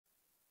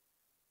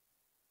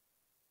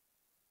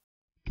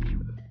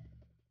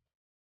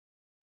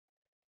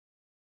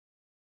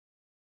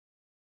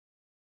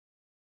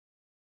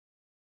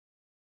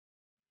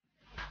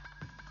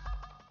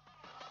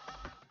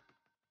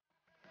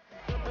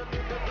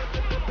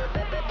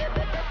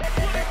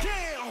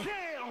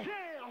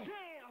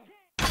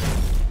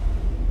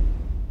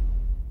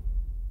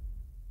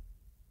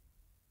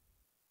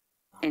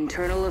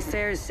Internal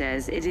Affairs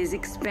says it is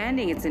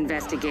expanding its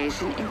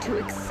investigation into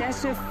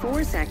excessive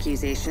force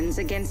accusations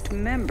against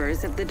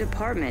members of the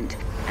department.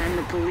 And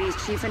the police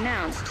chief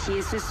announced he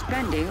is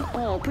suspending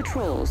all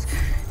patrols.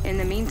 In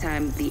the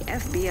meantime, the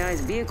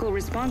FBI's vehicle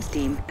response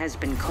team has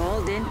been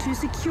called in to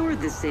secure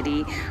the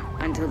city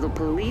until the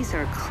police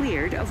are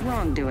cleared of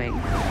wrongdoing.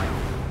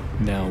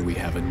 Now we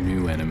have a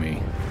new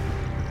enemy.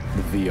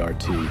 The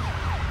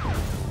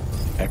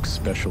VRT.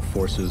 Ex-Special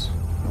Forces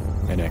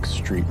and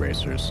ex-Street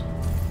Racers.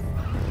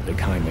 They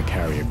kinda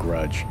carry a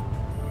grudge.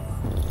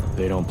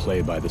 They don't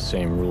play by the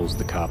same rules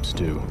the cops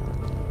do.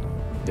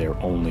 Their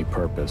only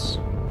purpose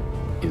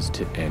is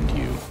to end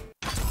you.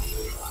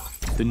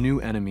 The new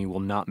enemy will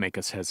not make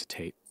us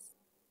hesitate.